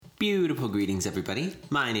Beautiful greetings, everybody.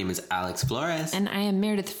 My name is Alex Flores. And I am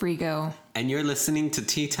Meredith Frigo. And you're listening to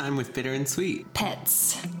Tea Time with Bitter and Sweet.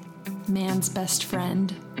 Pets. Man's best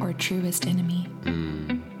friend or truest enemy.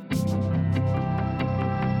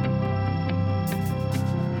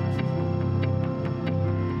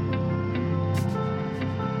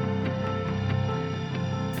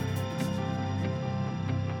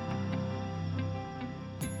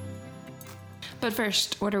 But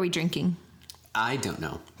first, what are we drinking? I don't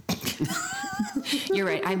know. You're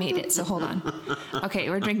right, I made it, so hold on. Okay,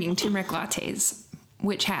 we're drinking turmeric lattes,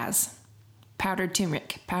 which has powdered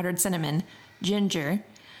turmeric, powdered cinnamon, ginger,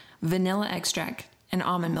 vanilla extract, and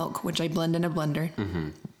almond milk, which I blend in a blender. Mm-hmm.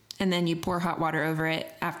 And then you pour hot water over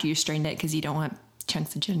it after you strained it because you don't want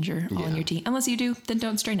chunks of ginger all in your tea. Unless you do, then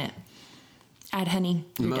don't strain it. Add honey.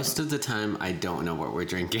 Most of the time, I don't know what we're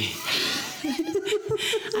drinking.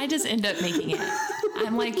 I just end up making it.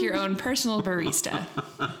 I'm like your own personal barista.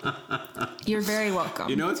 You're very welcome.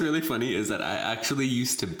 You know what's really funny is that I actually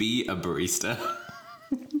used to be a barista.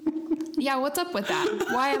 Yeah, what's up with that?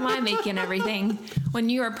 Why am I making everything when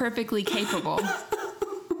you are perfectly capable?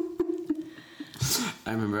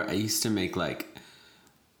 I remember I used to make like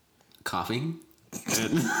coffee.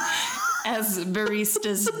 As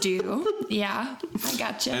baristas do. Yeah, I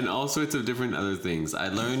gotcha. And all sorts of different other things. I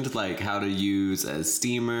learned like how to use a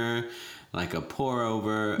steamer, like a pour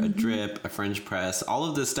over, a drip, a French press, all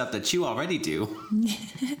of this stuff that you already do.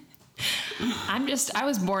 I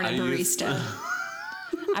was born a barista.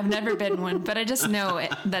 I've never been one, but I just know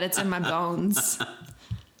that it's in my bones.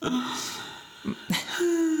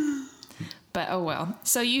 But oh well.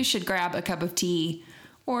 So you should grab a cup of tea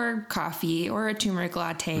or coffee or a turmeric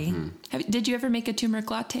latte. Mm-hmm. Did you ever make a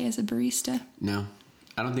turmeric latte as a barista? No.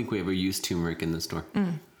 I don't think we ever used turmeric in the store.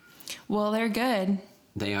 Well, they're good.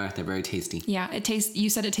 They are. They're very tasty. Yeah, you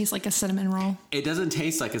said it tastes like a cinnamon roll. It doesn't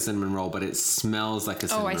taste like a cinnamon roll, but it smells like a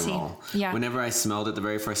cinnamon roll. Oh, I see. Yeah. Whenever I smelled it the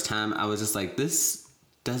very first time, I was just like, this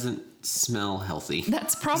doesn't smell healthy.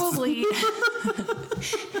 That's probably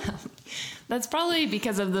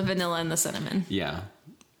because of the vanilla and the cinnamon. Yeah.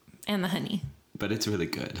 And the honey. But it's really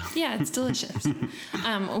good. Yeah, it's delicious.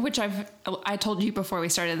 Which I told you before we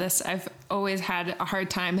started this, I've always had a hard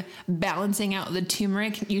time balancing out the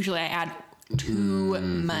turmeric. Usually I add too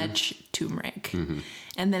much turmeric. Mm-hmm.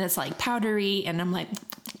 And then it's like powdery and I'm like,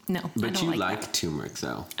 no, but I don't you like that. Turmeric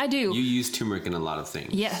though. I do. You use turmeric in a lot of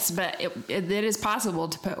things. Yes, but it is possible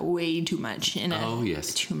to put way too much in a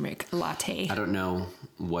turmeric latte. I don't know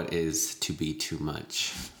what is to be too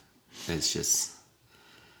much. It's just,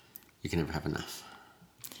 you can never have enough.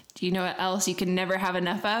 Do you know what else you can never have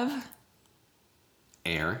enough of?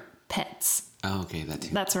 Air. Pets. Oh, okay, that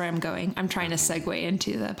too. That's where I'm going. I'm trying to segue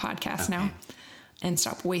into the podcast now and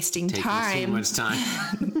stop wasting time. Too much time.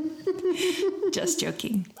 Just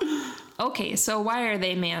joking. Okay, so why are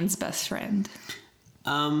they man's best friend?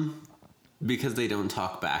 Because they don't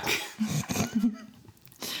talk back.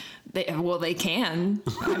 They can.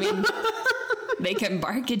 I mean, they can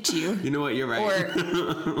bark at you. You know what? You're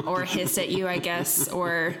right. Or hiss at you, I guess.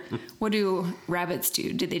 Or what do rabbits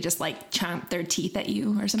do? Do they just like chomp their teeth at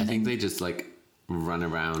you or something? I think they just like run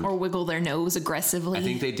around. Or wiggle their nose aggressively. I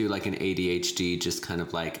think they do like an ADHD, just kind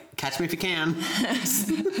of like, catch me if you can.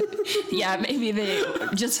 Yeah, maybe they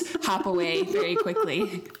just hop away very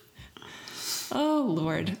quickly. Oh,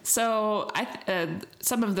 Lord. So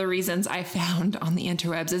some of the reasons I found on the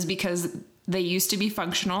interwebs is because they used to be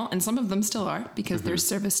functional, and some of them still are because there's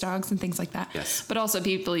service dogs and things like that. Yes. But also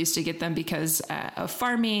people used to get them because of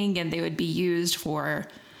farming, and they would be used for,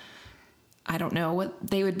 I don't know what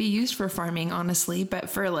they would be used for farming, honestly, but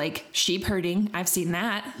for like sheep herding, I've seen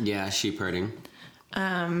that. Yeah, sheep herding.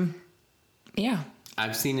 Yeah.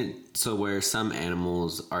 I've seen it so where some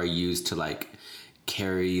animals are used to like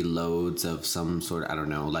carry loads of some sort of, I don't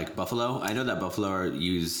know, like buffalo. I know that buffalo are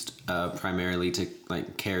used primarily to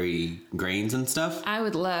like carry grains and stuff. I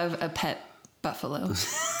would love a pet buffalo.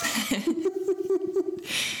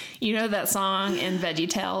 You know that song in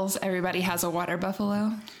VeggieTales, Everybody Has a Water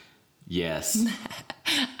Buffalo? Yes.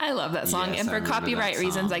 I love that song. Yes, and for copyright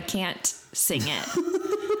reasons, I can't sing it.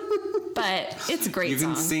 But it's a great song.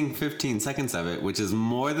 You can sing 15 seconds of it, which is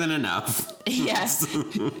more than enough. Yes.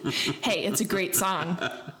 Hey, it's a great song.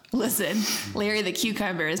 Listen, Larry the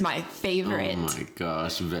Cucumber is my favorite. Oh my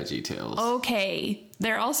gosh, VeggieTales. Okay.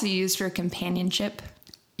 They're also used for companionship.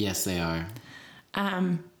 Yes, they are.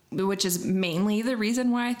 Which is mainly the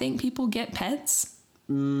reason why I think people get pets.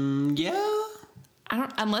 Yeah.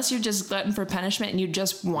 Unless you're just glutton for punishment and you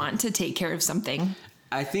just want to take care of something.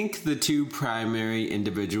 I think the two primary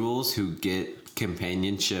individuals who get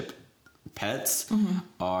companionship pets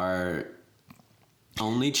are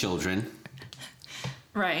only children,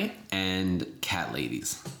 Right. and cat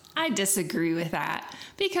ladies. I disagree with that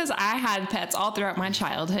because I had pets all throughout my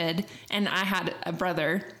childhood, and I had a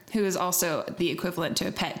brother who is also the equivalent to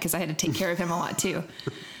a pet because I had to take care of him a lot too.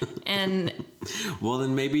 And Well,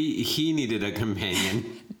 then maybe he needed a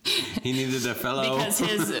companion. He needed a fellow. because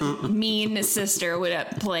his mean sister would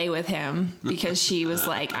play with him because she was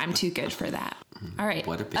like, I'm too good for that. All right.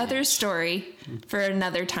 What a bitch. Other story for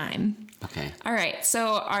another time. Okay. All right.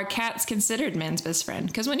 So are cats considered man's best friend?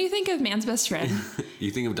 Because when you think of man's best friend,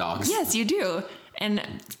 You think of dogs? yes, you do. And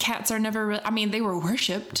cats are never really, I mean, they were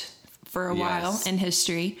worshipped for a while Yes. in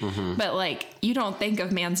history, but like you don't think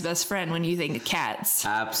of man's best friend when you think of cats.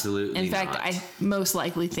 Absolutely. In fact, not. I most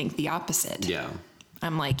likely think the opposite. Yeah.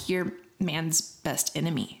 I'm like, you're man's best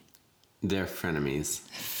enemy. They're frenemies.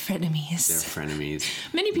 Frenemies. They're frenemies.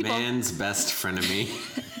 Many people, Man's best frenemy.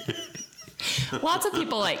 lots of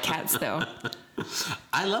people like cats though.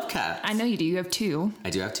 I love cats. I know you do. You have two. I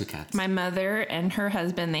do have 2 cats. My mother and her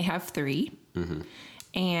husband, they have 3.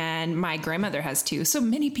 And my grandmother has 2. So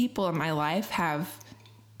many people in my life have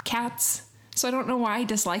cats. So I don't know why I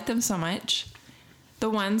dislike them so much. The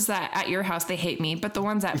ones that at your house, they hate me. But the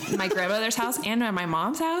ones at my grandmother's house and at my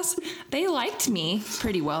mom's house, they liked me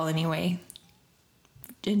pretty well anyway.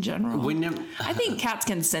 In general. I think cats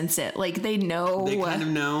can sense it. Like they know. They kind of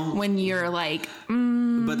know. When you're like,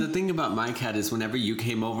 But the thing about my cat is whenever you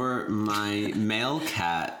came over, my male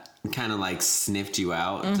cat kind of like sniffed you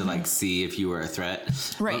out to like see if you were a threat.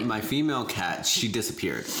 Right. But my female cat, she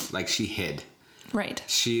disappeared. Like she hid. right.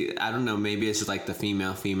 I don't know, maybe it's just like the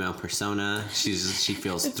female persona. She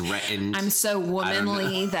feels threatened. I'm so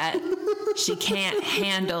womanly that she can't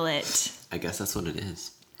handle it. I guess that's what it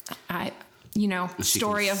is.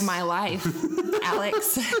 Story of my life,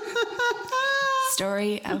 Alex.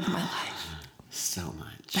 Story of my life. So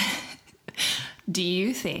much. Do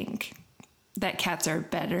you think that cats are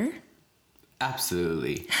better?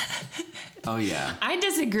 Absolutely. Oh yeah. I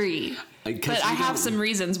disagree, 'Cause but I you have don't- some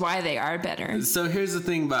reasons why they are better. So here's the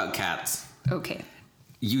thing about cats. Okay.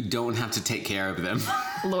 You don't have to take care of them.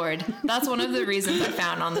 Lord, that's one of the reasons I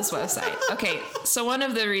found on this website. Okay, so one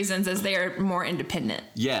of the reasons is they are more independent.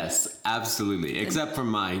 Yes, absolutely. Except for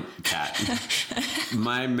my cat.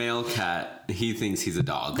 My male cat, he thinks he's a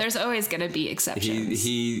dog. There's always going to be exceptions.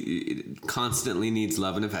 He constantly needs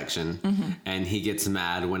love and affection, and he gets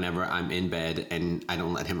mad whenever I'm in bed and I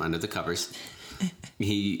don't let him under the covers.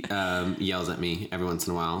 He yells at me every once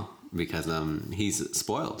in a while because he's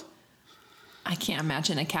spoiled. I can't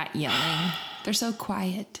imagine a cat yelling. They're so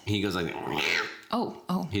quiet. He goes like,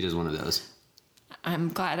 Oh, he does one of those. I'm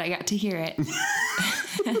glad I got to hear it.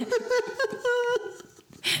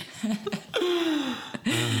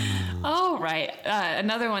 All right.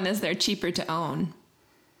 Another one is they're cheaper to own.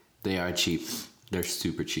 They are cheap. They're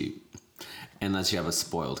super cheap. Unless you have a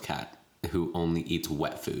spoiled cat who only eats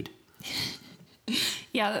wet food.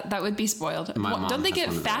 Yeah, that would be spoiled. My mom Don't they has get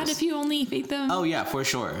one of fat those. if you only feed them? Oh yeah, for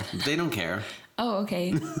sure. They don't care. Oh,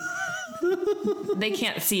 okay. They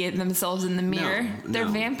can't see it themselves in the mirror. They're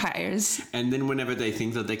no. vampires. And then whenever they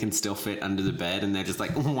think that they can still fit under the bed and they're just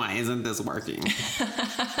like, why isn't this working?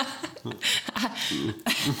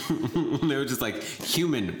 They were just like,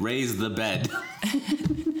 human, raise the bed.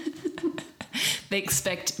 They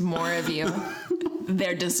expect more of you.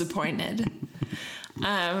 They're disappointed.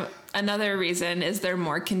 Another reason is they're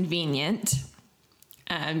more convenient.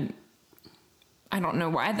 I don't know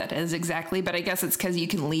why that is exactly, but I guess it's because you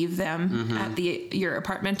can leave them at your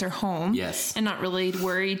apartment or home. Yes. And not really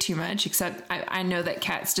worry too much, except I know that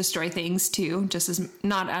cats destroy things too,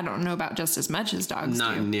 I don't know about just as much as dogs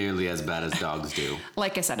Not do. nearly as bad as dogs do.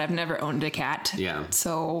 Like I said, I've never owned a cat. Yeah.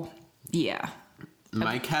 So, yeah.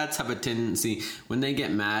 My cats have a tendency, when they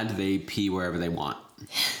get mad, they pee wherever they want.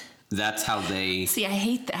 That's how they... See, I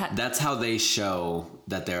hate that. That's how they show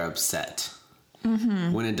that they're upset.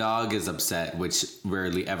 When a dog is upset, which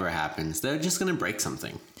rarely ever happens, they're just going to break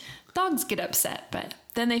something. Dogs get upset, but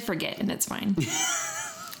then they forget and it's fine.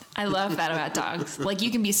 I love that about dogs. Like you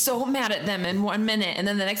can be so mad at them in 1 minute and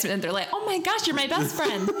then the next minute they're like, oh my gosh, you're my best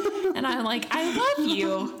friend. And I'm like, I love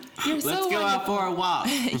you. You're so Let's go out for a walk.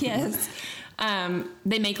 Yes.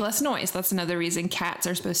 They make less noise. That's another reason cats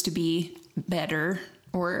are supposed to be better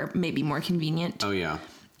or maybe more convenient. Oh, yeah.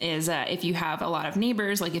 Is if you have a lot of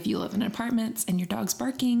neighbors, like if you live in apartments and your dog's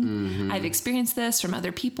barking. I've experienced this from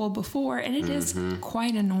other people before, and it is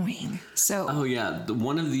quite annoying. So, Oh, yeah.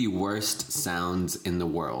 One of the worst sounds in the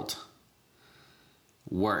world.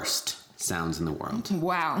 Worst sounds in the world.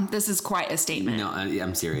 wow, this is quite a statement. No,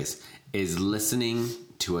 I'm serious. Is listening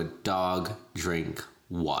to a dog drink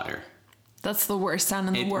water. That's the worst sound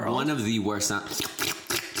in the world. One of the worst sounds.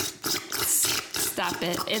 Stop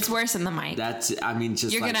it. It's worse than the mic. That's, I mean,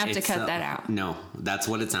 just You're like, going to have to it's cut that out. No, that's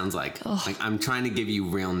what it sounds like. Like, I'm trying to give you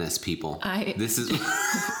realness, people. This is...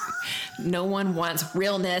 No one wants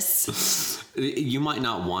realness. You might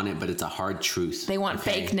not want it, but it's a hard truth. They want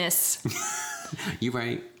fakeness. You're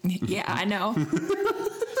right. Yeah, I know.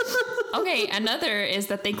 Okay, another is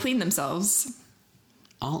that they clean themselves.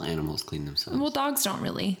 All animals clean themselves. Well, dogs don't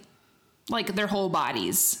really. Like their whole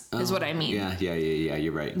bodies is what I mean. Yeah,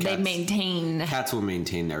 you're right. They maintain Cats will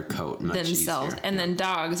maintain their coat much themselves. easier. And then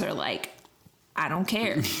dogs are like, I don't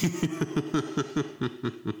care.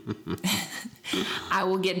 I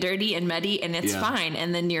will get dirty and muddy and it's fine.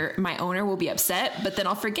 And then my owner will be upset, but then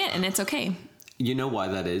I'll forget and it's okay. You know why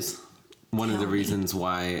that is? One of the reasons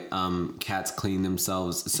why cats clean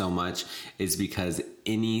themselves so much is because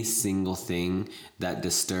any single thing that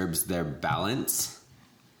disturbs their balance,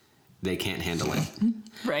 they can't handle it.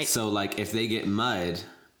 Right. So like if they get mud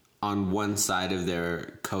on one side of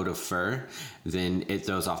their coat of fur, then it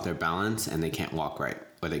throws off their balance and they can't walk right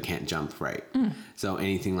or they can't jump right. So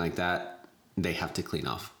anything like that, they have to clean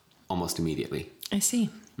off almost immediately. I see.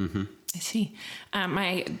 Mm-hmm. I see.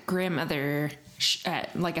 My grandmother,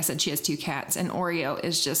 like I said, she has 2 cats, and Oreo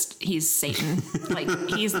is just, he's Satan. Like,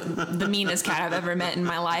 he's the meanest cat I've ever met in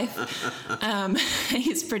my life.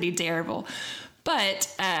 He's pretty terrible. But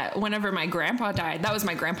whenever my grandpa died, that was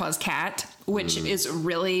my grandpa's cat, which is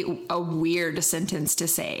really a weird sentence to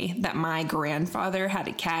say, that my grandfather had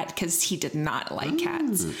a cat, because he did not like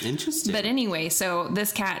cats. Interesting. But anyway, so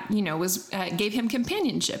this cat, was gave him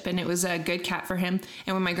companionship, and it was a good cat for him.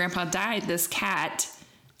 And when my grandpa died, this cat,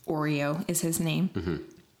 Oreo is his name.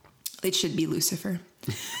 It should be Lucifer.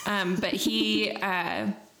 But he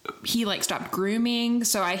like stopped grooming.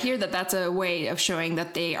 So I hear that that's a way of showing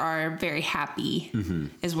that they are very happy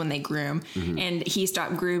is when they groom. And he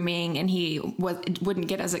stopped grooming and he wouldn't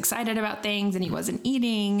get as excited about things and he wasn't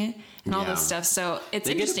eating and all this stuff. So it's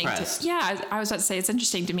interesting. I was about to say, it's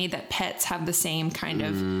interesting to me that pets have the same kind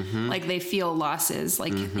of, like they feel losses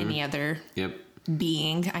like any other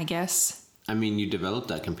being, I guess. I mean, you develop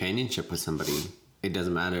that companionship with somebody. It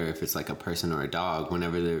doesn't matter if it's like a person or a dog.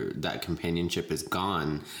 Whenever that companionship is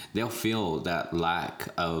gone, they'll feel that lack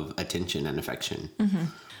of attention and affection.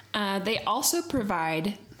 They also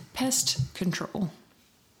provide pest control.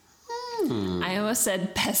 I almost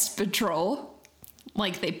said pest patrol.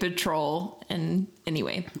 Like they patrol and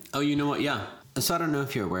anyway. Oh, you know what? Yeah. So I don't know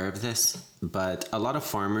if you're aware of this, but a lot of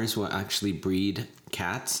farmers will actually breed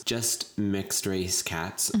cats, just mixed race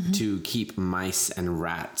cats, to keep mice and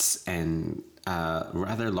rats and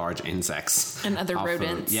rather large insects and other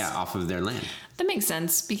rodents off of their land. That makes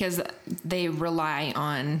sense because they rely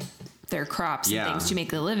on their crops and things to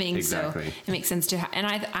make a living. Exactly. So it makes sense to and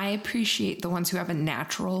I appreciate the ones who have a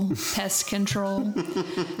natural pest control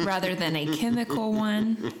rather than a chemical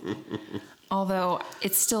one, although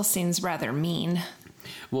it still seems rather mean.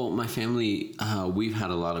 Well, my family, we've had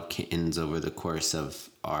a lot of kittens over the course of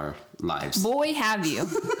our lives. Boy, have you.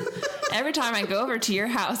 Every time I go over to your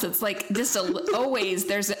house, it's like just always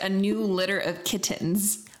there's a new litter of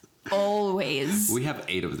kittens. Always. We have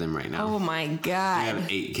 8 of them right now. Oh my God. We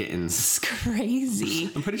have 8 kittens. It's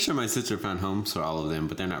crazy. I'm pretty sure my sister found homes for all of them,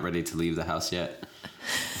 but they're not ready to leave the house yet.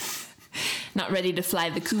 Not ready to fly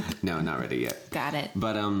the coop. No, not ready yet. Got it.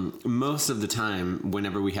 But most of the time,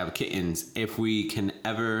 whenever we have kittens, if we can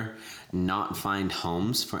ever not find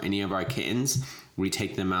homes for any of our kittens, we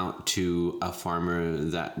take them out to a farmer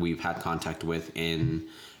that we've had contact with in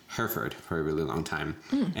Hereford for a really long time.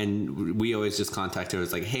 And we always just contact her.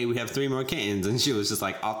 It's like, hey, we have 3 more kittens. And she was just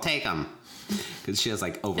like, I'll take them. Because she has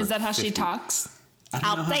like over Is that how 50. she talks?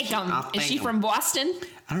 I'll take them. Is she from Boston?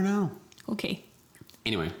 I don't know. Okay.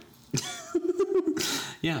 Anyway.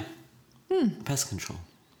 Yeah. Pest control.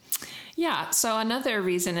 Yeah. So another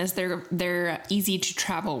reason is they're easy to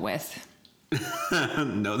travel with.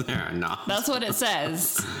 No, they are not. That's what it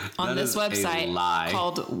says on this website a lie.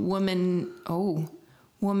 called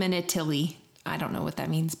Womanitily. I don't know what that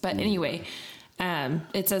means, but anyway,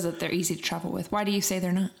 it says that they're easy to travel with. Why do you say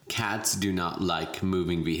they're not? Cats do not like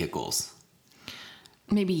moving vehicles.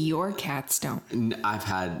 Maybe your cats don't. I've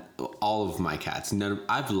had all of my cats.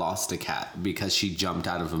 I've lost a cat because she jumped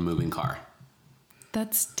out of a moving car.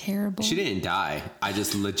 That's terrible. She didn't die. I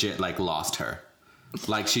just legit lost her.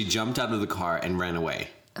 Like she jumped out of the car and ran away.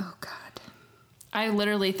 Oh God. I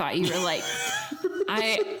literally thought you were like,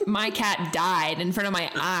 my cat died in front of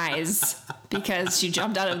my eyes because she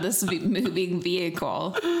jumped out of this moving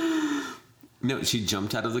vehicle. No, she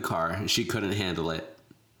jumped out of the car. She couldn't handle it.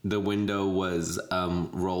 The window was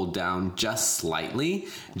rolled down just slightly,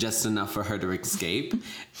 just enough for her to escape.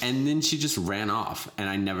 And then she just ran off and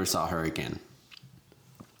I never saw her again.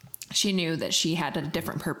 She knew that she had a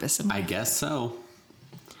different purpose in life. I guess so.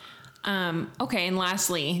 Okay, and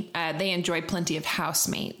lastly, they enjoy plenty of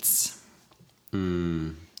housemates.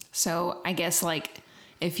 So I guess like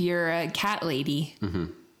if you're a cat lady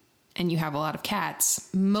and you have a lot of cats,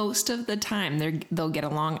 most of the time they'll get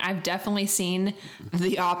along. I've definitely seen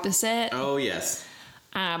the opposite. Oh, yes.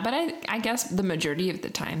 But I guess the majority of the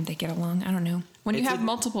time they get along. I don't know. When you have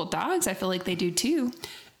multiple dogs, I feel like they do too.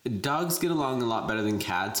 Dogs get along a lot better than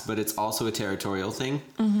cats, but it's also a territorial thing.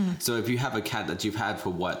 So if you have a cat that you've had for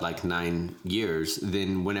 9 years,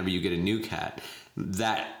 then whenever you get a new cat,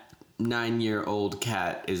 that 9-year-old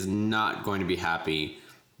cat is not going to be happy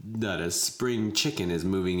that a spring chicken is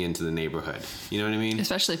moving into the neighborhood. You know what I mean?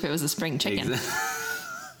 Especially if it was a spring chicken.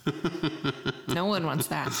 No one wants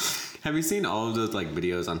that. Have you seen all of those like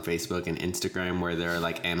videos on Facebook and Instagram where there are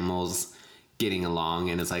like animals getting along,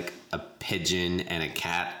 and it's like a pigeon and a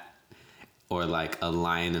cat, or like a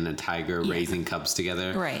lion and a tiger raising cubs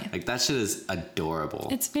together? Right. Like that shit is adorable.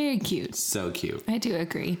 It's very cute. So cute. I do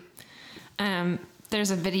agree. There's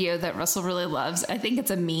a video that Russell really loves. I think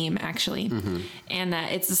it's a meme, actually. And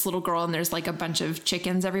it's this little girl, and there's like a bunch of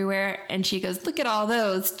chickens everywhere. And she goes, "Look at all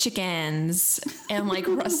those chickens." And like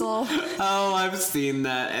Russell. Oh, I've seen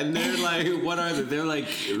that. And they're like, what are they? They're like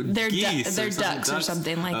geese. They're ducks or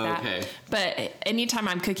something like that. Okay. But anytime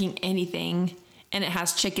I'm cooking anything and it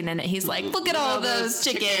has chicken in it, he's like, "Look at all those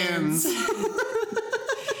chickens."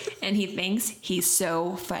 And he thinks he's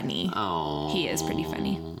so funny. Oh. He is pretty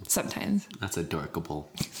funny sometimes. That's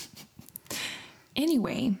adorable.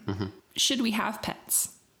 Anyway, should we have pets?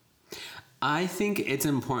 I think it's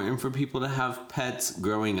important for people to have pets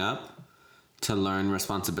growing up to learn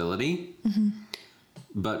responsibility.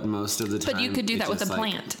 But most of the time... But you could do that with a like,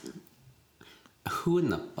 plant. Who in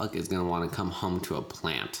the fuck is going to want to come home to a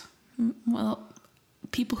plant? Well,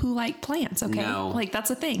 people who like plants, okay? No. Like,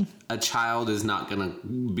 that's a thing. A child is not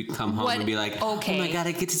going to come home and be like, Okay. "Oh my God,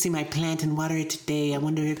 I get to see my plant and water it today. I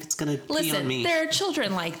wonder if it's going to pee on Listen, me." there are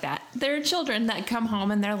children like that. There are children that come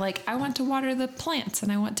home and they're like, "I want to water the plants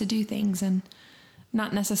and I want to do things," and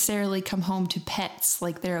not necessarily come home to pets.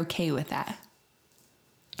 Like, they're okay with that.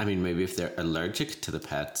 I mean, maybe if they're allergic to the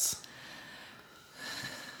pets.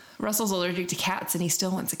 Russell's allergic to cats and he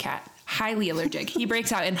still wants a cat. Highly allergic. He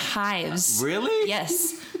breaks out in hives. Really?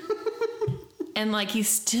 Yes. And like he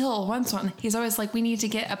still wants one. He's always like, "We need to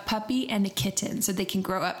get a puppy and a kitten so they can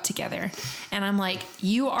grow up together." And I'm like,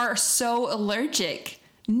 "You are so allergic."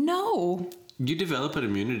 No. You develop an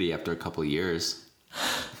immunity after a couple of years.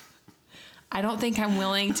 I don't think I'm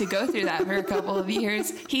willing to go through that for a couple of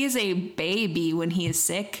years. He is a baby when he is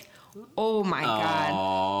sick. Oh my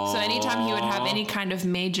God. So anytime he would have any kind of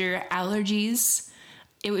major allergies,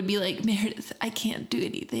 it would be like, "Meredith, I can't do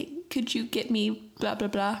anything. Could you get me blah, blah,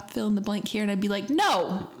 blah, fill in the blank here?" And I'd be like,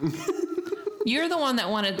 "No, you're the one that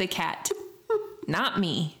wanted the cat, not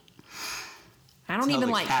me. I don't even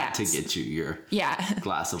like cats." To get you your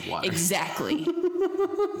glass of water. Exactly.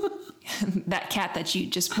 That cat that you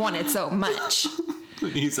just wanted so much.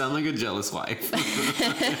 You sound like a jealous wife.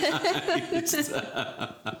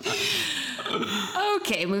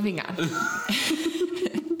 Okay, moving on.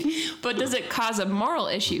 But does it cause a moral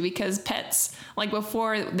issue? Because pets, like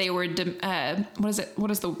before they were,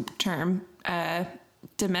 what is the term?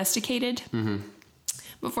 Domesticated?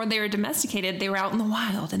 Before they were domesticated, they were out in the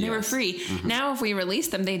wild and they were free. Now if we release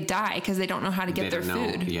them, they die because they don't know how to get their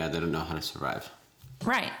food. Yeah, they don't know how to survive.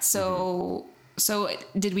 Right. So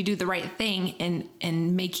did we do the right thing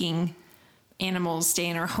in making animals stay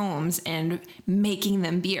in our homes and making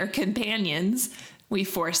them be our companions? We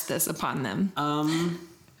forced this upon them.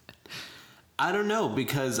 I don't know,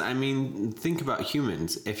 because I mean, think about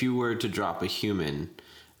humans. If you were to drop a human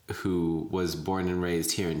who was born and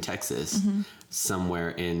raised here in Texas,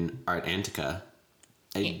 somewhere in Antarctica.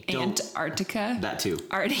 Antarctica? That too.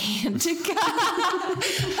 Antarctica.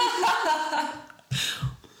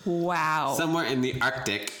 Wow. Somewhere in the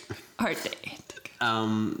Arctic. Arctic.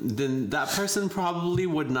 Then that person probably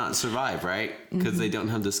would not survive, right? Because they don't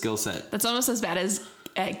have the skill set. That's almost as bad as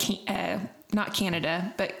not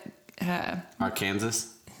Canada, but Arkansas?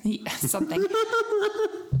 Something.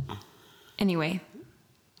 Anyway.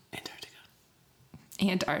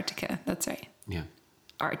 Antarctica. That's right. Yeah.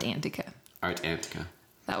 Antarctica. Antarctica.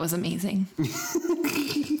 That was amazing.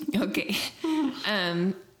 Okay.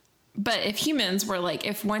 But if humans were like,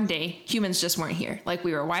 if one day humans just weren't here, like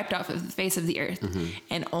we were wiped off of the face of the earth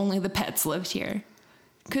and only the pets lived here,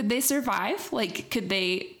 could they survive? Like, could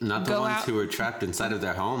they Not the go ones out? who were trapped inside of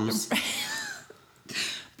their homes.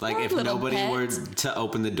 Like, Poor if little nobody pets. were to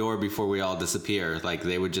open the door before we all disappear, like,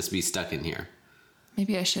 they would just be stuck in here.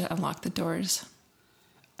 Maybe I should unlock the doors.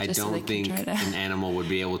 I Just so don't they can think try to- an animal would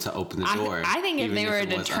be able to open the door. I think if even they were it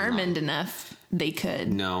was determined unlocked. enough, they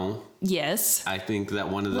could. No, Yes. I think that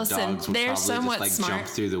one of the Listen, dogs would they're probably somewhat just like smart. jump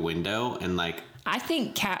through the window and like. I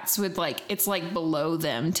think cats would like, it's like below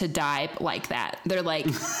them to die like that. They're like,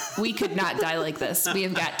 we could not die like this. We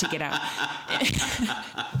have got to get out.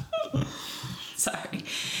 Sorry.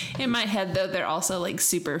 In my head, though, they're also like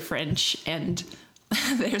super French and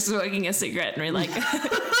they're smoking a cigarette and we're like,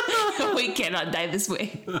 we cannot die this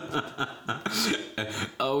way.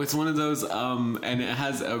 Oh, it's one of those, and it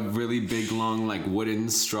has a really big, long, like wooden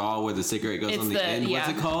straw where the cigarette goes It's on the end. yeah,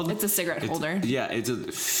 What's it called? It's a cigarette holder. Yeah, it's a.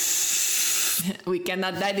 We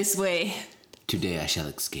cannot die this way. Today I shall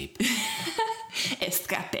escape.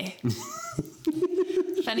 Escape.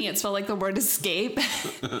 Funny, it spelled like the word escape.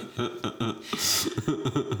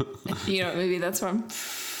 You know what movie that's from?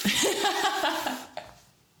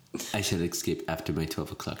 I shall escape after my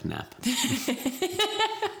 12 o'clock nap.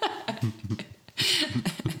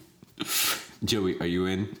 Joey, are you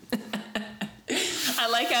in? I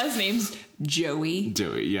like how his name's Joey.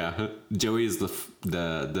 Joey, yeah. Joey is the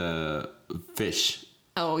fish.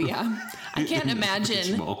 Oh, yeah. I can't imagine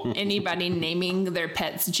Small. anybody naming their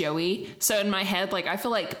pets Joey. So in my head, like, I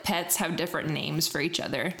feel like pets have different names for each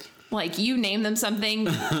other. Like, you name them something,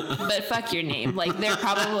 but fuck your name. Like, they're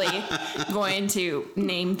probably going to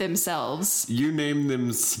name themselves You name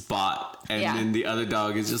them Spot, and Yeah. then the other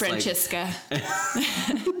dog is just Francesca.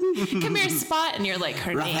 Come here, Spot. And you're like,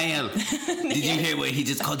 her like, name. Raphael, did you hear what he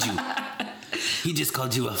just called you? He just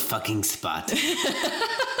called you a fucking Spot.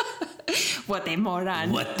 What a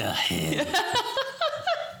moron. What the hell?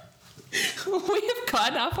 We have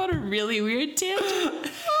gone off on a really weird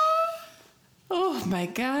tangent. Oh my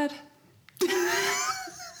god.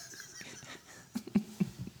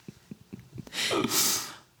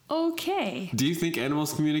 Okay. Do you think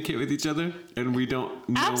animals communicate with each other and we don't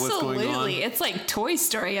know what's going on? Absolutely. It's like Toy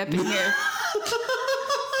Story up in here.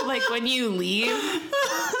 Like when you leave,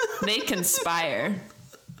 they conspire.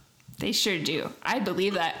 They sure do. I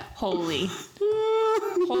believe that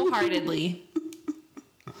wholeheartedly.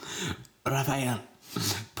 Raphael,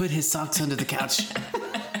 put his socks under the couch.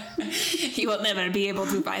 He will never be able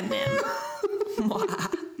to find them.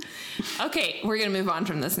 Okay, we're going to move on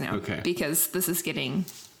from this now. Okay. Because this is getting...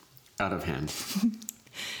 Out of hand.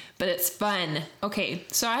 But it's fun. Okay,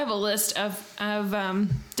 so I have a list of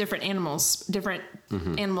different animals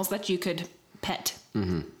that you could pet.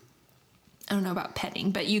 Mm-hmm. I don't know about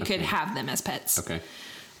petting, but you could have them as pets. Okay.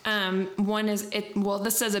 One is it. Well,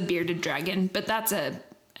 this says a bearded dragon, but that's a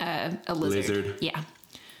lizard. Lizard. Yeah.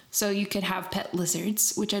 So you could have pet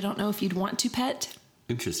lizards, which I don't know if you'd want to pet.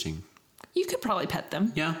 Interesting. You could probably pet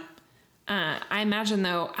them. Yeah. I imagine,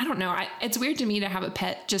 though, I don't know. It's weird to me to have a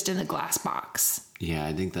pet just in a glass box. Yeah,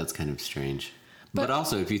 I think that's kind of strange. But, But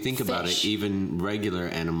also, if you think about it, fish. even regular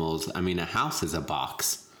animals, I mean, a house is a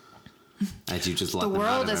box. As you just let The them out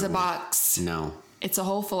world of is a everywhere. box. No. It's a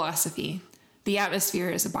whole philosophy. The atmosphere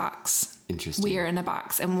is a box. Interesting. We are in a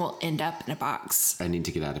box, and we'll end up in a box. I need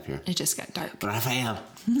to get out of here. It just got dark. Raphael,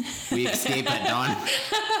 we escape at dawn.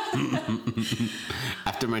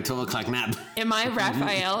 After my 12 o'clock nap. Am I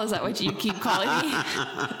Raphael? Is that what you keep calling me?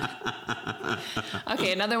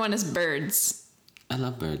 Okay, another one is birds. I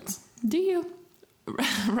love birds. Do you?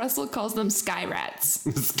 Russell calls them sky rats.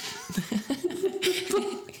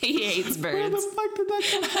 He hates Where the birds. fuck did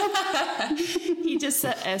that come from? He just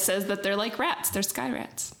says that they're like rats. They're sky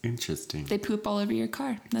rats. Interesting. They poop all over your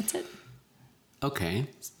car. That's it. Okay.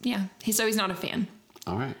 Yeah. So he's not a fan.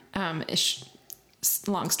 All right.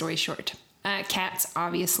 Long story short. Cats,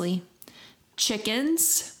 obviously.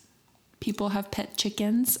 Chickens. People have pet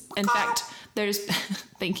chickens. In fact, there's,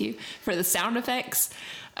 thank you for the sound effects.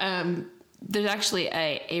 There's actually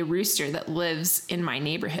a rooster that lives in my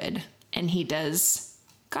neighborhood, and he does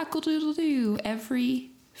cockle-doodle-doo every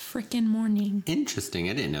freaking morning. Interesting.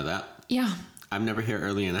 I didn't know that. Yeah. I'm never here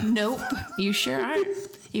early enough. Nope. You sure aren't.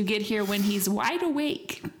 You get here when he's wide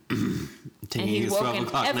awake. And Taking he's his 12 woken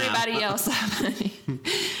o'clock nap. everybody else up.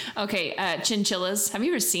 Okay, chinchillas. Have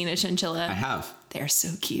you ever seen a chinchilla? I have. They're so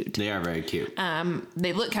cute. They are very cute.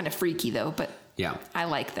 They look kind of freaky though, but Yeah. I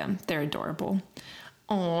like them. They're adorable.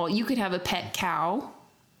 Oh, you could have a pet cow.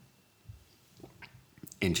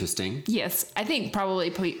 Interesting. Yes, I think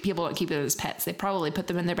probably people don't keep them as pets. They probably put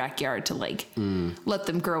them in their backyard to like let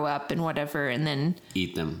them grow up and whatever, and then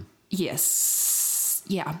Eat them. yes,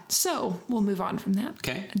 yeah. So we'll move on from that.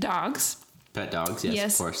 Okay. Dogs. Pet dogs.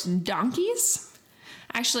 Yes, of course. Donkeys.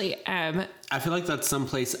 Actually, I feel like that's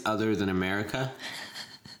someplace other than America.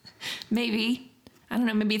 maybe. I don't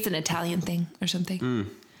know. Maybe it's an Italian thing or something.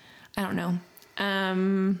 I don't know.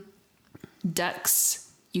 Ducks.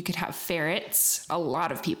 You could have ferrets. A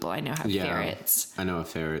lot of people I know have ferrets. I know of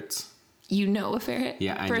ferrets. You know a ferret?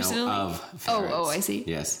 Yeah, I personally? know of ferrets. Oh, I see.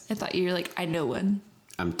 Yes. I thought you were like, I know one.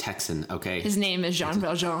 I'm Texan, okay? His name is Jean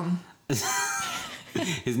Valjean.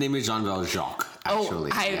 His name is Jean Valjean,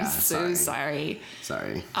 actually. Oh, I'm so sorry.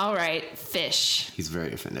 Sorry. All right, fish. He's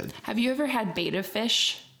very offended. Have you ever had betta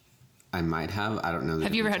fish? I might have. I don't know.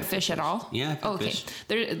 Have you ever had fish at all? Yeah, I've had fish.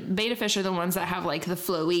 Betta fish are the ones that have like the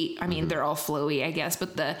flowy. I mean, they're all flowy, I guess,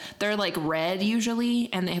 but they're like red usually,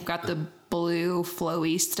 and they've got the blue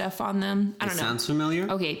flowy stuff on them. I don't know. Sounds familiar.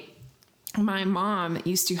 Okay. My mom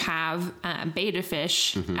used to have betta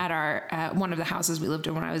fish at our one of the houses we lived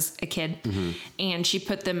in when I was a kid, and she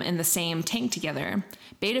put them in the same tank together.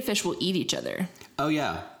 Betta fish will eat each other. Oh,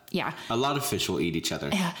 yeah. Yeah. A lot of fish will eat each other.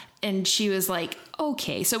 Yeah. And she was like,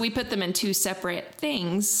 okay. So we put them in two separate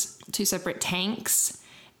tanks,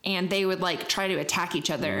 and they would like try to attack each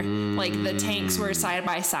other. Like the tanks were side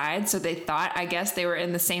by side. So they thought, I guess, they were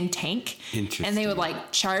in the same tank. Interesting. And they would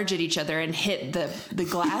like charge at each other and hit the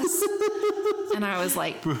glass. And I was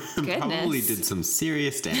like, goodness. Probably did some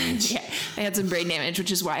serious damage. Yeah. They had some brain damage,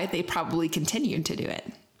 which is why they probably continued to do it,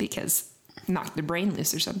 because knocked their brain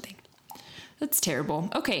loose or something. That's terrible.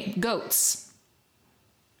 Okay, goats.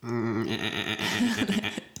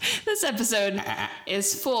 This episode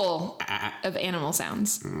is full of animal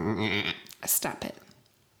sounds. Stop it.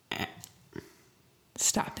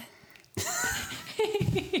 Stop it.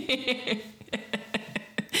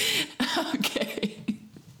 Okay.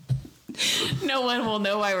 No one will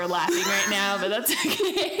know why we're laughing right now, but that's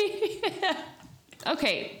okay.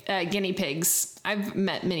 Okay, guinea pigs. I've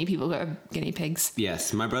met many people who have guinea pigs.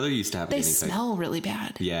 Yes, my brother used to have a guinea pig. They smell really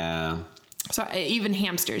bad. Yeah. So even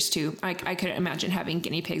hamsters too. I couldn't imagine having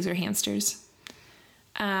guinea pigs or hamsters.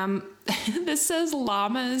 This says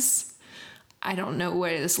llamas. I don't know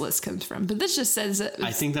where this list comes from, but this just says that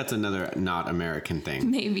I think that's another not American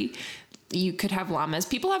thing. maybe you could have llamas.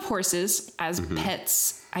 People have horses as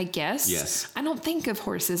pets, I guess. Yes. I don't think of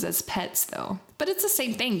horses as pets though, but it's the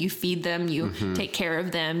same thing. You feed them, you take care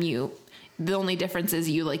of them. The only difference is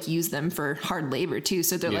you like use them for hard labor too.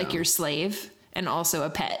 So they're like your slave and also a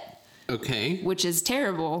pet. Okay. Which is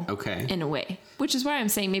terrible. Okay. In a way. Which is why I'm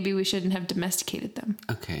saying maybe we shouldn't have domesticated them.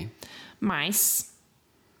 Okay. Mice.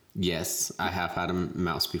 Yes, I have had a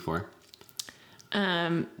mouse before.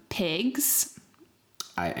 Pigs.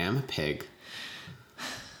 I am a pig.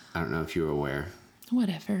 I don't know if you were aware.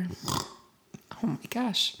 Whatever. Oh my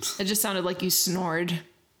gosh. It just sounded like you snored.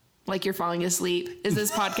 Like you're falling asleep. Is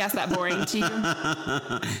this podcast that boring to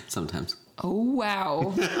you? Sometimes. Oh,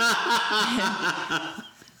 wow.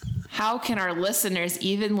 How can our listeners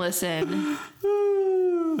even listen?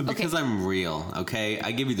 Because I'm real, okay?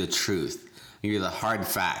 I give you the truth. I give you the hard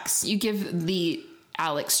facts. You give the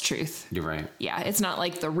Alex truth. You're right. Yeah, it's not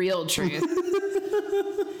like the real truth.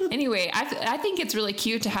 Anyway, I think it's really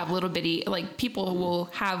cute to have little bitty, like people will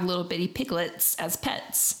have little bitty piglets as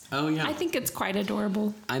pets. Oh, yeah. I think it's quite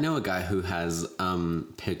adorable. I know a guy who has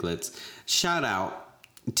piglets. Shout out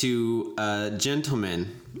to a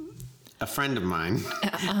gentleman, a friend of mine,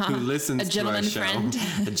 who listens to our show. Friend.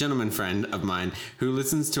 A gentleman friend of mine who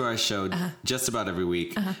listens to our show just about every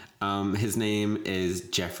week. His name is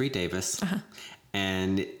Jeffrey Davis.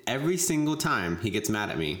 And every single time he gets mad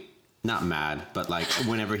at me, not mad, but like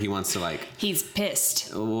whenever he wants to like... He's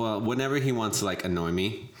pissed. Well, whenever he wants to like annoy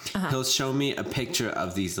me, he'll show me a picture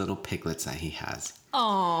of these little piglets that he has.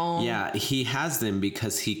 Oh. Yeah, he has them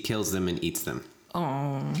because he kills them and eats them.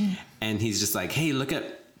 Oh. And he's just like, hey, look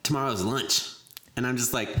at tomorrow's lunch. And I'm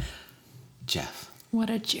just like, Jeff. What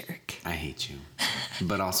a jerk. I hate you.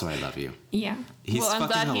 But also I love you. Yeah. He's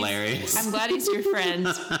fucking hilarious. I'm glad he's your friend.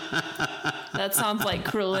 That sounds like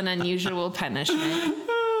cruel and unusual punishment.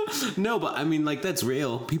 No, but I mean, like, that's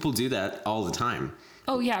real. People do that all the time.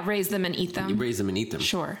 Oh, yeah. Raise them and eat them. You raise them and eat them.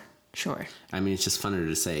 Sure. I mean, it's just funner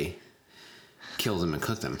to say, kill them and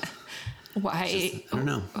cook them. Why? I don't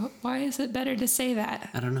know. Why is it better to say that?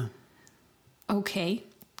 I don't know. Okay.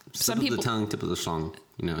 Some people... the tongue, tip of the song.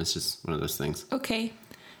 You know, it's just one of those things. Okay.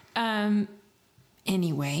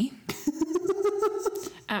 Anyway.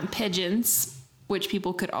 Pigeons, which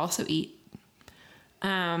people could also eat.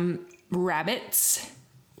 Rabbits.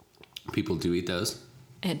 People do eat those.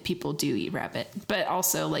 And people do eat rabbit. But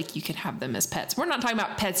also, like, you could have them as pets. We're not talking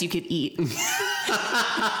about pets you could eat. We're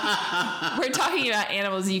talking about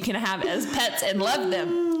animals you can have as pets and love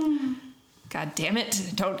them. God damn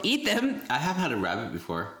it. Don't eat them. I have had a rabbit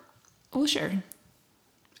before. Oh, sure.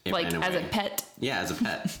 Like, as a pet? Yeah, as a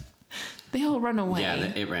pet. They all run away. Yeah,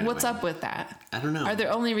 it ran What's away. up with that? I don't know. Are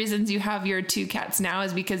there only reasons you have your 2 cats now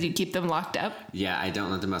is because you keep them locked up? Yeah, I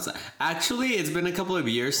don't let them outside. Actually, it's been a couple of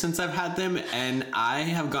years since I've had them, and I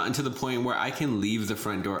have gotten to the point where I can leave the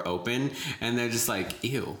front door open, and they're just like,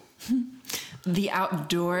 ew. The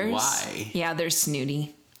outdoors? Why? Yeah, they're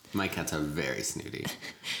snooty. My cats are very snooty.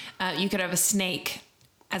 You could have a snake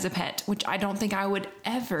as a pet, which I don't think I would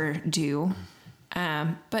ever do.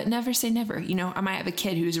 But never say never. You know, I might have a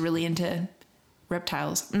kid who's really into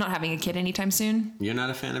reptiles. I'm not having a kid anytime soon. You're not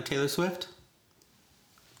a fan of Taylor Swift?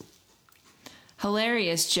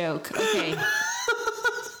 Hilarious joke. Okay.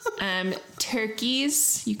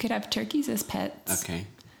 Turkeys. You could have turkeys as pets. Okay.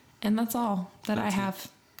 And that's all that I That's it.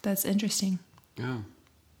 have. That's interesting. Oh.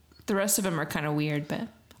 The rest of them are kind of weird, but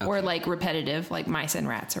or Okay. like repetitive, like mice and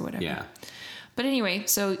rats or whatever. Yeah. But anyway,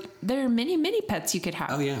 so there are many pets you could have.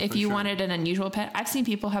 Oh, yeah, if for you sure. wanted an unusual pet. I've seen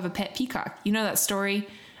people have a pet peacock. You know that story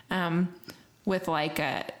with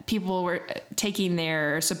like people were taking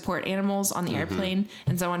their support animals on the airplane,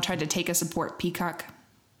 and someone tried to take a support peacock.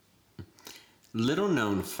 Little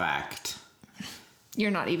known fact. You're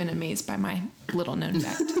not even amazed by my little known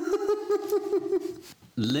fact.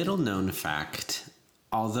 Little known fact.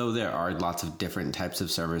 Although there are lots of different types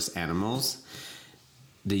of service animals,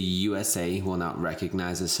 the USA will not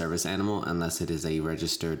recognize a service animal unless it is a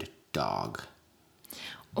registered dog.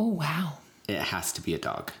 Oh wow. It has to be a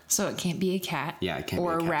dog. So it can't be a cat. Yeah, it can't be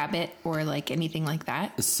or a cat. rabbit or like anything like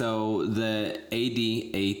that. So the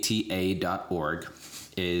ADATA.org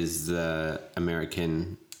is the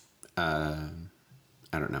American, I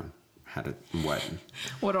don't know what.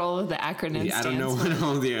 What all of the acronyms I don't know stands what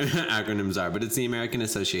all the acronyms are, but it's the American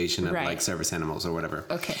Association of Right. like service animals or whatever.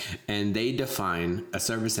 Okay. And they define a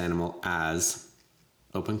service animal as,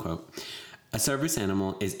 open quote, a service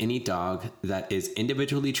animal is any dog that is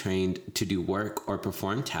individually trained to do work or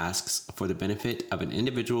perform tasks for the benefit of an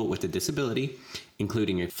individual with a disability,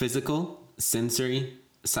 including a physical, sensory,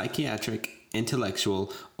 psychiatric,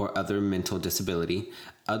 intellectual, or other mental disability.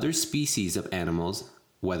 Other species of animals,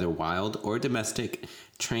 whether wild or domestic,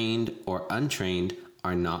 trained or untrained,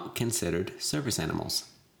 are not considered service animals.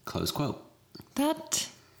 Close quote. That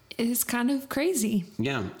is kind of crazy.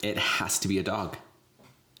 Yeah, it has to be a dog.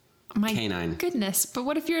 My Canine. goodness. But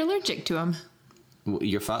what if you're allergic to them?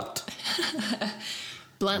 You're fucked.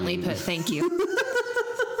 Bluntly put, thank you.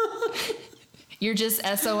 You're just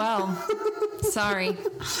SOL. Sorry.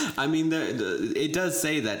 I mean, it does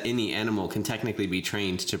say that any animal can technically be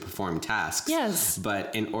trained to perform tasks. Yes.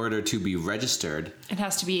 But in order to be registered, It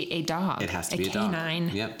has to be a dog. it has to be a dog. canine.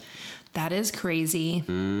 Yep. That is crazy.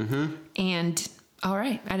 Mm-hmm. And all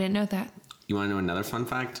right, I didn't know that. You want to know another fun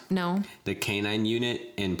fact? No. The canine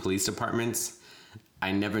unit in police departments,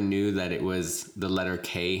 I never knew that it was the letter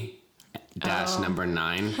K dash number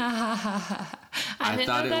 9. I didn't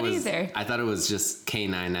know that either. I thought it was just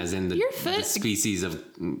canine, as in the Your foot- the species of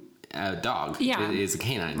dog. Yeah. It is a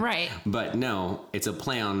canine. Right. But no, it's a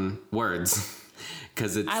play on words.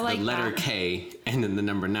 Because it's I like the letter that. K and then the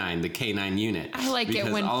number 9, the K9 unit. I like it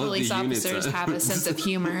Because when all of the police units officers are- have a sense of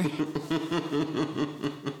humor.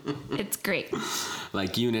 It's great.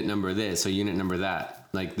 like unit number this or unit number that.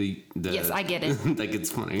 Like the Yes, I get it. like it's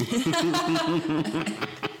funny.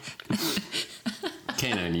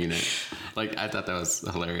 K9 unit. Like I thought that was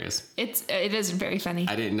hilarious. It is very funny.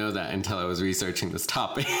 I didn't know that until I was researching this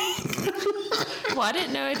topic. Well, I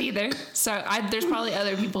didn't know it either. So there's probably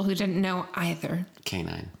other people who didn't know either.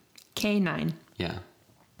 K9. K9. Yeah.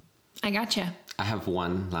 I gotcha. I have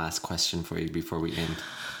one last question for you before we end.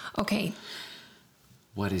 Okay.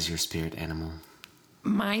 What is your spirit animal?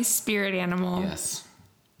 My spirit animal Yes.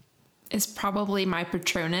 is probably my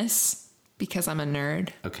Patronus because I'm a nerd.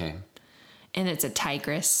 Okay. And it's a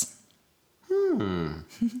tigress.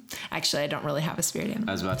 Actually, I don't really have a spirit I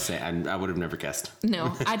animal. was about to say, I would have never guessed.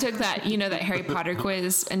 No, I took that, that Harry Potter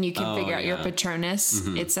quiz and you can Oh, figure out your yeah. Patronus.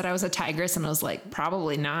 It said I was a tigress and I was like,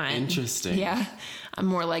 probably not. Interesting. Yeah. I'm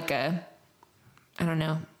more like I don't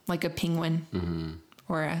know, like a penguin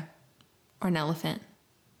or an elephant.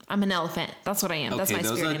 I'm an elephant. That's what I am. That's Okay, my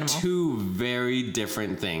those spirit are animal. two very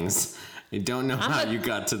different things. I don't know how you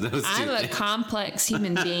got to those I'm two a things. complex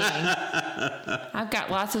human being. I've got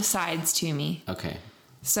lots of sides to me. Okay.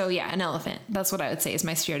 So yeah, an elephant. That's what I would say is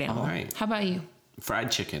my spirit animal. All right. How about you?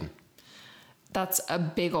 Fried chicken. That's a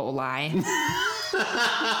big old lie.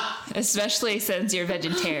 Especially since you're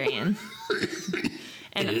vegetarian.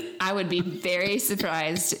 And I would be very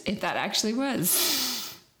surprised if that actually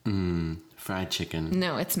was. Fried chicken.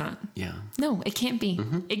 No, it's not. Yeah. No, it can't be.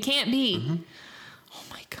 It can't be. Oh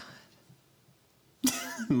my God.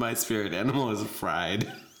 My spirit animal is fried.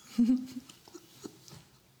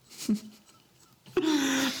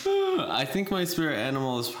 I think my spirit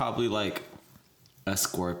animal is probably like a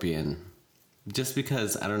scorpion. Just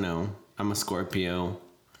because, I don't know, I'm a Scorpio.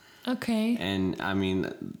 Okay. And I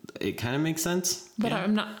mean, it kind of makes sense. But yeah.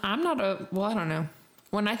 I'm not a, well, I don't know.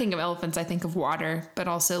 When I think of elephants, I think of water, but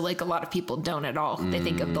also like a lot of people don't at all. They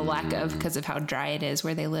think of the lack of because of how dry it is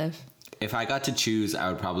where they live. If I got to choose, I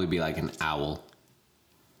would probably be like an owl.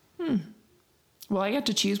 Well, I get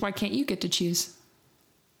to choose. Why can't you get to choose?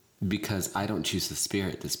 Because I don't choose the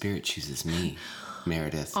spirit chooses me,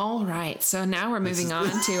 Meredith. All right. So now we're moving on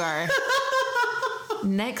to our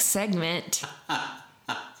next segment.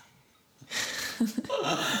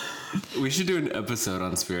 We should do an episode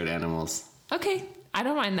on spirit animals. Okay. I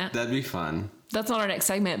don't mind that. That'd be fun. That's not our next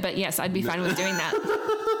segment, but yes, I'd be fine with doing that.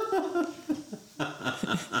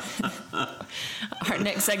 Our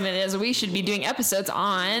next segment is we should be doing episodes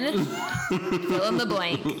on fill in the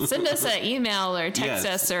blank. Send us an email or text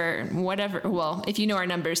us or whatever. Well, if you know our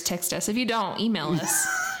numbers, text us. If you don't, email us.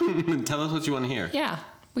 Tell us what you want to hear. Yeah,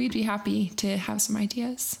 we'd be happy to have some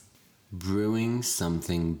ideas. Brewing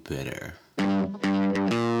something bitter.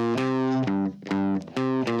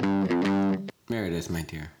 Meredith, my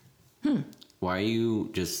dear. Why are you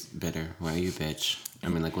just bitter? Why are you bitch? I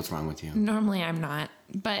mean, like, what's wrong with you? Normally I'm not,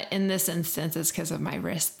 but in this instance it's because of my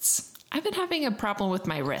wrists. I've been having a problem with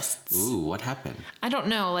my wrists. Ooh, what happened? I don't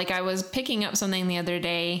know. Like I was picking up something the other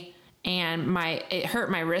day and it hurt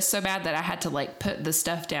my wrist so bad that I had to like put the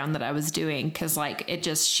stuff down that I was doing because like it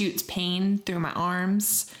just shoots pain through my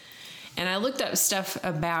arms. And I looked up stuff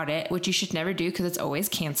about it, which you should never do because it's always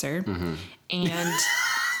cancer. Mm-hmm. And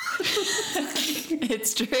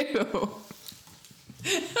it's true.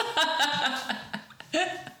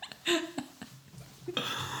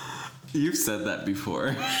 You've said that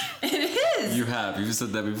before. It is. You have. You've said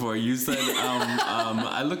that before. You said,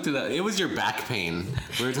 I looked it up. It was your back pain.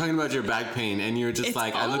 We were talking about your back pain, and you were just It's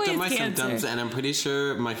like, I looked at my always cancer. symptoms, and I'm pretty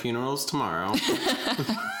sure my funeral's tomorrow.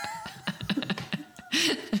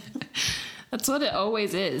 That's what it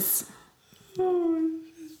always is.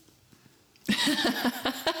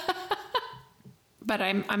 But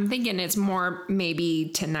I'm thinking it's more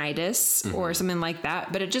maybe tinnitus or something like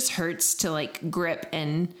that. But it just hurts to like grip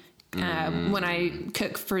and when I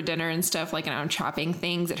cook for dinner and stuff, like and I'm chopping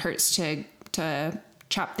things, it hurts to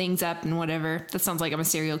chop things up and whatever. That sounds like I'm a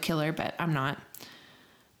serial killer, but I'm not.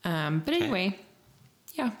 But anyway,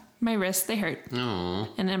 yeah, my wrists, they hurt. Aww.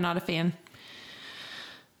 And I'm not a fan.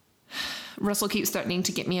 Russell keeps threatening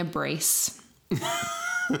to get me a brace.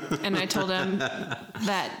 And I told him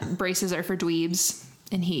that braces are for dweebs.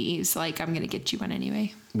 And he's like, I'm going to get you one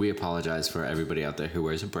anyway. We apologize for everybody out there who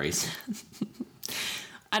wears a brace.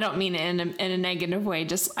 I don't mean it in a negative way.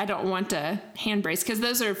 Just, I don't want a hand brace. Because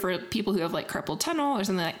those are for people who have like carpal tunnel or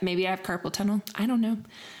something like, maybe I have carpal tunnel. I don't know.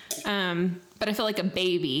 But I feel like a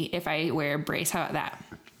baby if I wear a brace. How about that?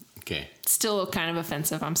 Okay. Still kind of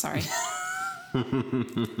offensive. I'm sorry.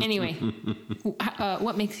 Anyway,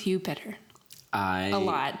 what makes you bitter? A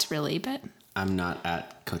lot, really, but... I'm not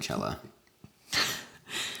at Coachella.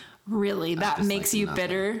 Really? That makes you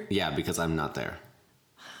bitter? There. Yeah, because I'm not there.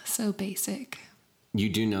 So basic. You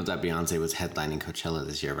do know that Beyonce was headlining Coachella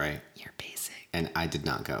this year, right? You're basic. And I did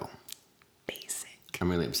not go. Basic. I'm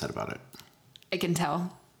really upset about it. I can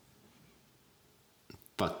tell.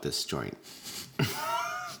 Fuck this joint.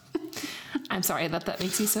 I'm sorry that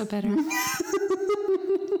makes you so bitter.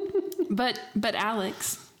 But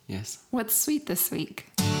Alex... Yes. What's sweet this week?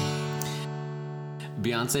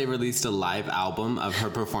 Beyonce released a live album of her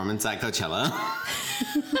performance at Coachella.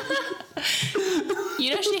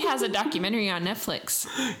 You know she has a documentary on Netflix.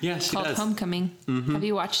 Yeah, she called does. Homecoming. Mm-hmm. Have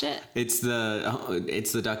you watched it? It's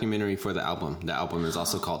the documentary for the album. The album is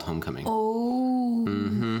also called Homecoming. Oh.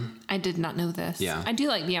 Mm-hmm. I did not know this. Yeah. I do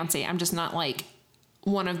like Beyonce. I'm just not like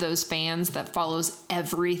one of those fans that follows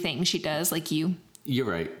everything she does like you. You're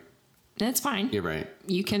right. That's fine. You're right.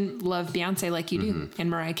 You can love Beyonce like you do, and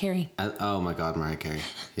Mariah Carey. Oh my God, Mariah Carey.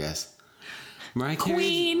 Yes.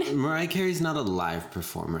 Queen. Mariah Carey's not a live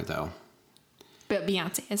performer, though. But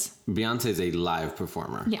Beyonce is. Beyonce is a live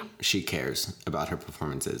performer. Yeah. She cares about her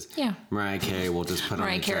performances. Yeah. Mariah Carey will just put on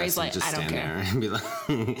a Carey's dress like, and just I don't stand care. there and be like,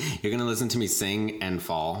 you're going to listen to me sing and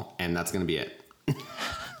fall, and that's going to be it.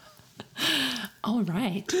 All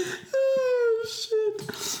right. Oh,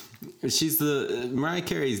 shit. Mariah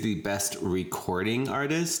Carey is the best recording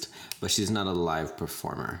artist, but she's not a live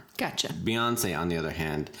performer. Gotcha. Beyonce, on the other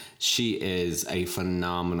hand, she is a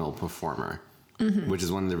phenomenal performer, which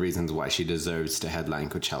is one of the reasons why she deserves to headline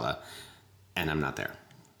Coachella, and I'm not there.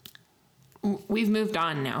 We've moved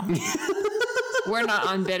on now. We're not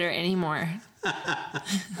on bitter anymore.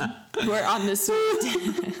 We're on the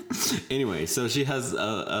suite. Anyway, so she has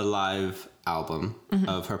a live album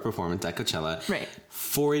of her performance at Coachella. Right.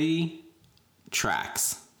 40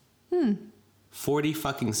 tracks. 40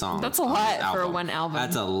 fucking songs. That's a lot for one album.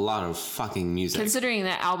 That's a lot of fucking music. Considering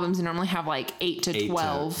that albums normally have like 8 to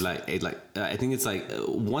 12. I think it's like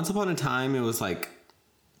once upon a time it was like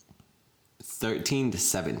 13 to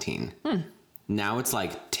 17. Now it's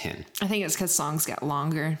like 10. I think it's because songs get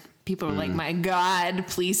longer. People are like, my God,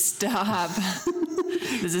 please stop.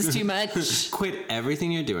 This is too much. Quit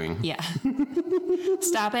everything you're doing. Yeah.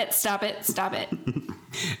 Stop it, stop it, stop it.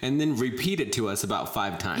 And then repeat it to us about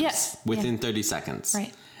 5 times. Yes. Within 30 seconds.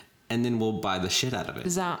 Right. And then we'll buy the shit out of it.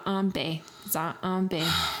 Zombie. Zombie.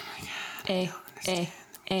 Oh my God.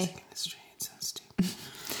 A.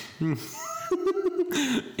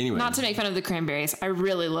 Anyway. Not to make fun of the Cranberries. I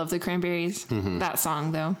really love the Cranberries. That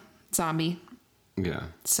song, though. Zombie. Yeah.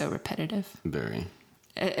 So repetitive. Very.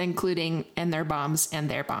 Including and their bombs,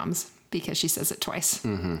 because she says it twice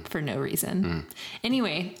for no reason.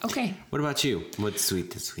 Anyway, okay. What about you? What's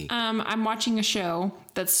sweet this week? I'm watching a show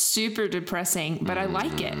that's super depressing, but I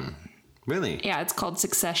like it. Really? Yeah, it's called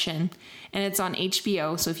Succession, and it's on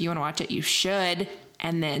HBO. So if you want to watch it, you should.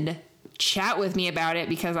 And then chat with me about it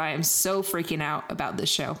because I am so freaking out about this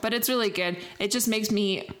show. But it's really good. It just makes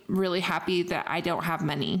me really happy that I don't have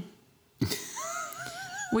money.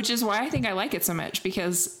 Which is why I think I like it so much,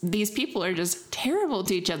 because these people are just terrible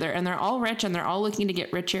to each other and they're all rich and they're all looking to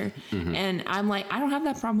get richer. And I'm like, I don't have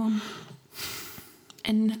that problem.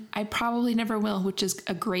 And I probably never will, which is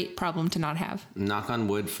a great problem to not have. Knock on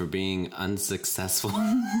wood for being unsuccessful.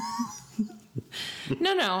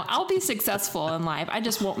 No, I'll be successful in life. I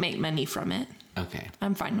just won't make money from it. Okay.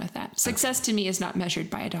 I'm fine with that. Success to me is not measured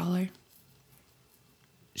by $1.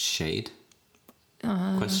 Shade?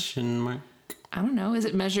 Question mark? I don't know. Is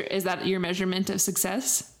that your measurement of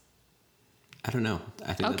success? I don't know.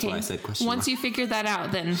 I think that's why I said question Once mark. you figure that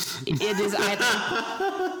out, then it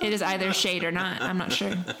is either shade or not. I'm not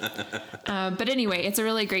sure. But anyway, it's a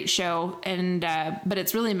really great show, and but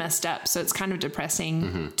it's really messed up, so it's kind of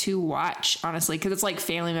depressing to watch, honestly, because it's like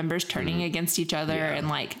family members turning against each other, and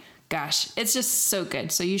like, gosh, it's just so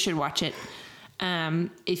good. So you should watch it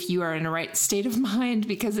if you are in a right state of mind,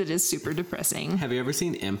 because it is super depressing. Have you ever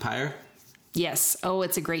seen Empire? Yes. Oh,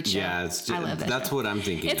 it's a great show. Yeah, I love that. That's show. what I'm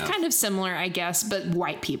thinking It's of. kind of similar, I guess, but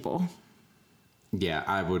white people. Yeah,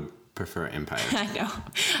 I would prefer Empire. I know.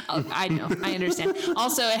 I know. I understand.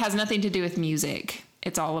 Also, it has nothing to do with music.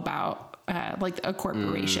 It's all about like a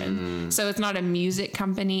corporation. So it's not a music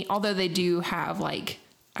company, although they do have like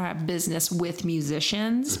business with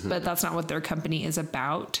musicians, but that's not what their company is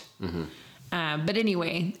about. But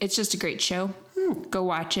anyway, it's just a great show. Go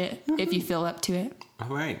watch it if you feel up to it. All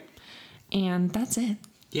right. And that's it.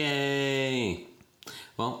 Yay.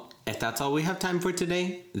 Well, if that's all we have time for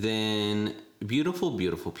today, then beautiful,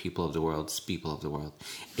 beautiful people of the world,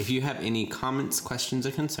 if you have any comments, questions,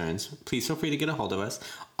 or concerns, please feel free to get a hold of us.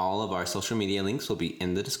 All of our social media links will be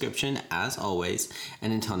in the description, as always.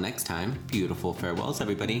 And until next time, beautiful farewells,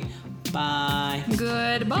 everybody. Bye.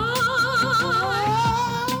 Goodbye.